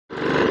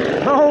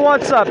Oh,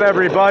 what's up,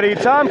 everybody?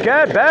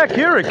 Tomcat back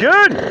here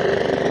again.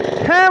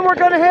 And we're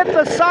going to hit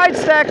the side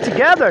stack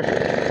together.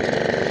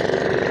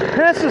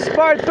 This is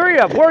part 3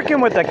 of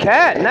working with the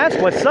cat, and that's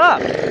what's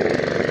up.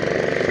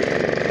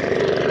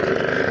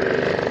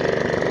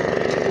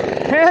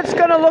 It's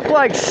going to look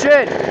like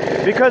shit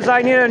because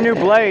I need a new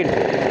blade.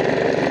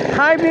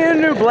 I've needed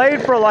a new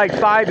blade for like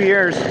 5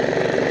 years. And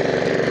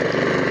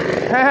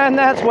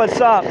that's what's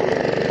up.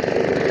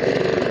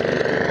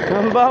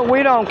 But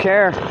we don't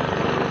care.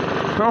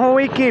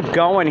 We keep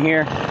going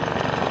here.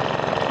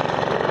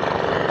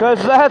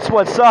 Because that's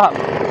what's up.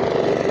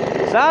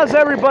 So how's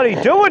everybody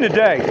doing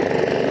today?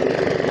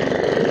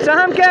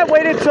 Tomcat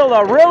waited till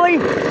a really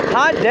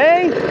hot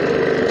day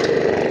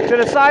to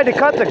decide to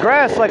cut the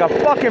grass like a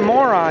fucking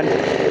moron.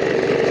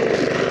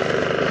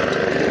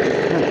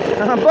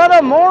 But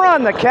a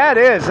moron the cat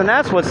is, and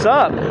that's what's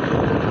up.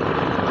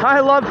 I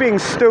love being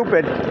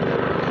stupid.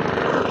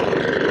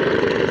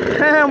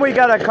 And we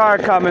got a car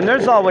coming.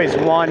 There's always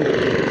one.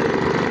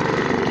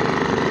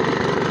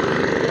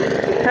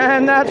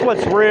 And that's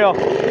what's real.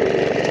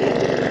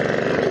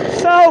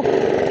 So,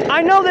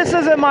 I know this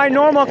isn't my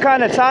normal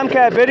kind of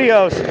Tomcat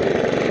videos,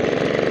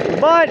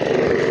 but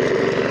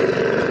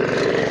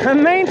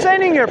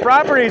maintaining your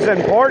property is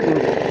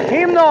important.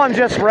 Even though I'm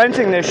just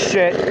renting this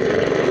shit,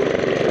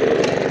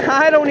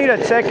 I don't need a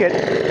ticket.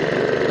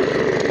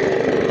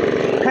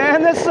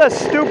 And this is a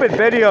stupid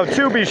video,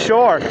 to be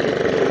sure.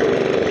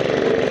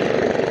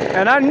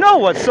 And I know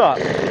what's up.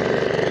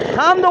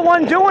 I'm the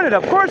one doing it.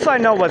 Of course I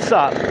know what's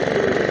up.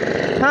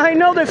 I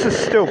know this is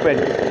stupid.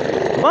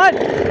 But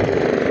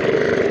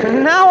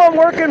now I'm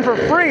working for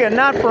free and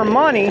not for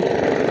money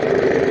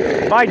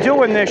by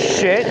doing this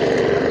shit.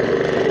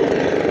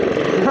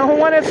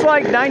 When it's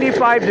like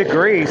 95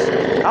 degrees.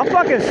 How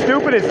fucking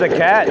stupid is the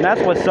cat? And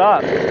that's what's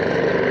up.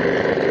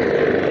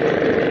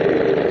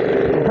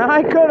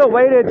 I could have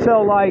waited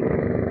till like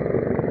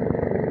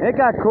it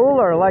got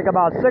cooler, like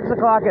about 6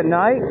 o'clock at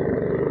night.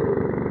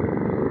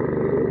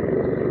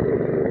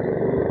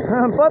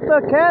 But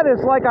the cat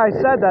is, like I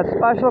said, that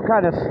special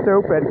kind of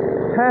stupid.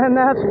 And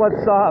that's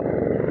what's up.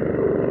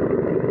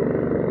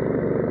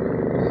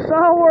 So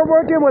we're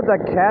working with the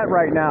cat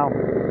right now.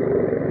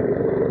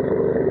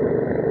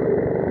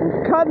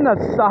 I'm cutting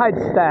the side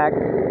stack.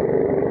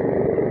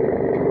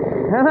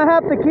 And I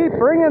have to keep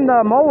bringing the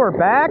mower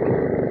back.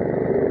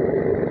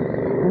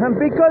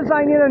 Because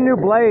I need a new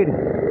blade.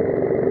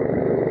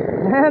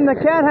 And the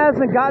cat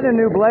hasn't gotten a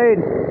new blade.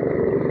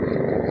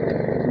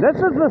 This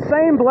is the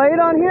same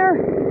blade on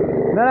here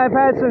that I've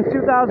had since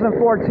 2014.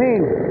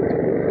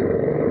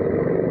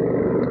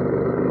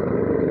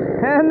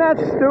 And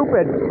that's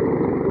stupid.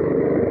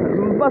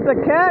 But the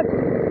cat,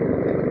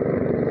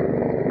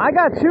 I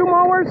got 2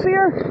 mowers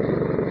here.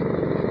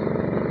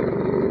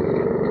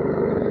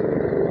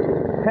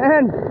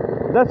 And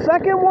the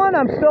second one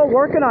I'm still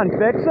working on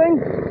fixing.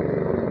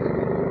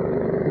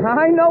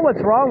 I know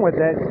what's wrong with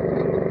it.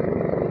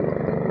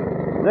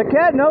 The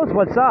cat knows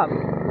what's up.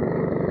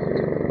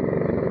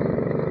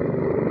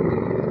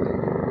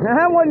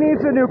 That one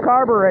needs a new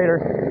carburetor.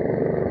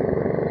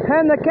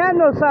 And the cat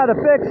knows how to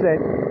fix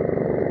it.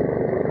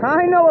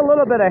 I know a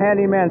little bit of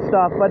handyman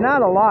stuff, but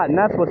not a lot, and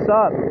that's what's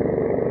up.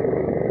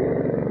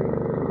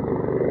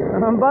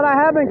 But I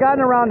haven't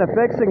gotten around to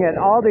fixing it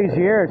all these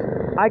years.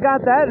 I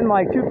got that in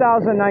like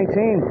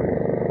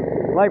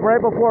 2019. Like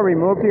right before we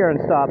moved here and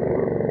stuff.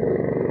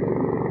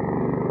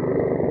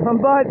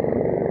 But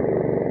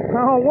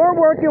we're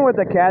working with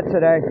the cat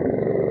today.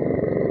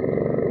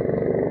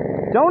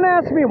 Don't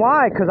ask me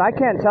why, because I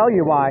can't tell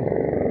you why.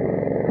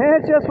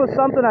 It just was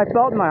something I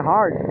felt in my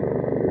heart.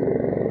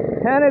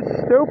 And it's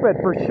stupid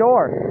for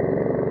sure.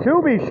 To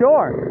be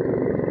sure.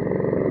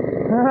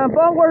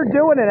 But we're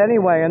doing it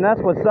anyway, and that's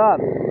what's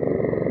up.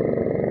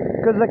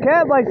 Because the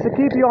cat likes to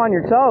keep you on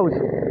your toes.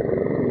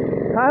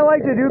 I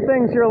like to do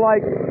things you're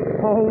like,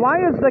 oh,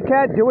 why is the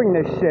cat doing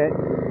this shit?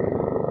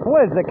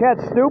 What, is the cat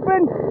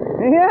stupid?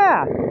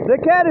 Yeah, the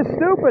cat is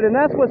stupid, and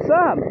that's what's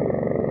up.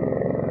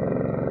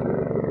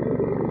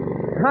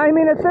 I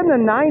mean, it's in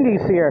the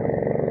 90s here.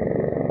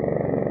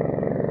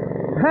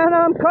 And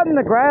I'm cutting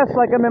the grass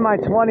like I'm in my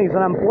 20s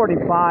and I'm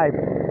 45.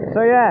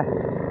 So yeah,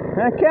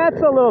 the cat's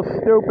a little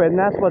stupid, and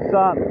that's what's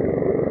up.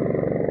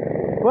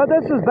 But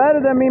this is better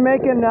than me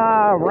making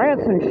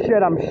rants and shit,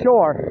 I'm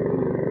sure.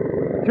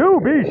 To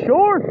be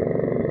sure.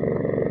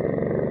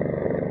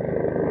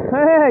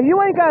 Hey, you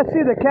ain't got to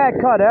see the cat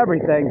cut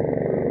everything.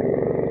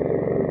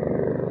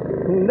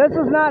 This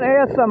is not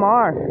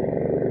ASMR.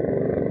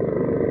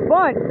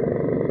 But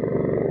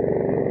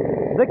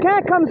the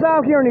cat comes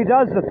out here and he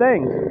does the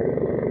things.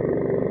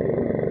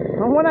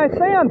 And when I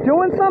say I'm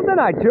doing something,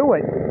 I do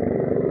it.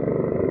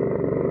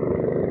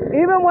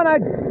 Even when I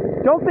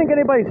don't think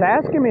anybody's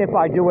asking me if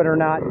I do it or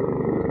not.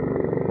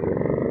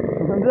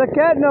 The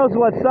cat knows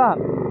what's up.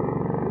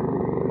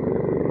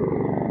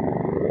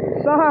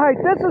 So,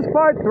 alright, this is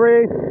part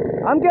 3.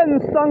 I'm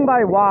getting stung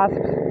by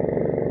wasps.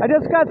 I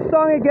just got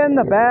stung again in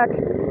the back.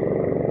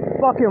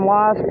 Fucking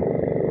wasp.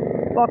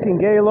 Fucking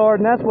Gaylord,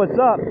 and that's what's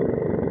up.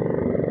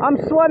 I'm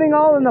sweating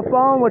all in the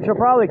phone, which will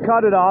probably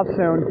cut it off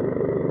soon.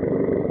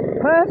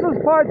 This is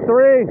part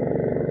 3.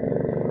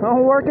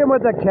 I'm working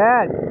with a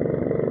cat.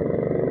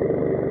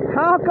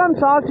 I'll come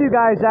talk to you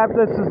guys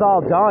after this is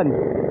all done.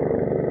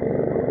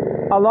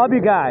 I love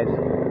you guys.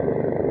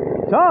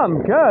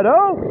 Some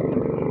kiddo.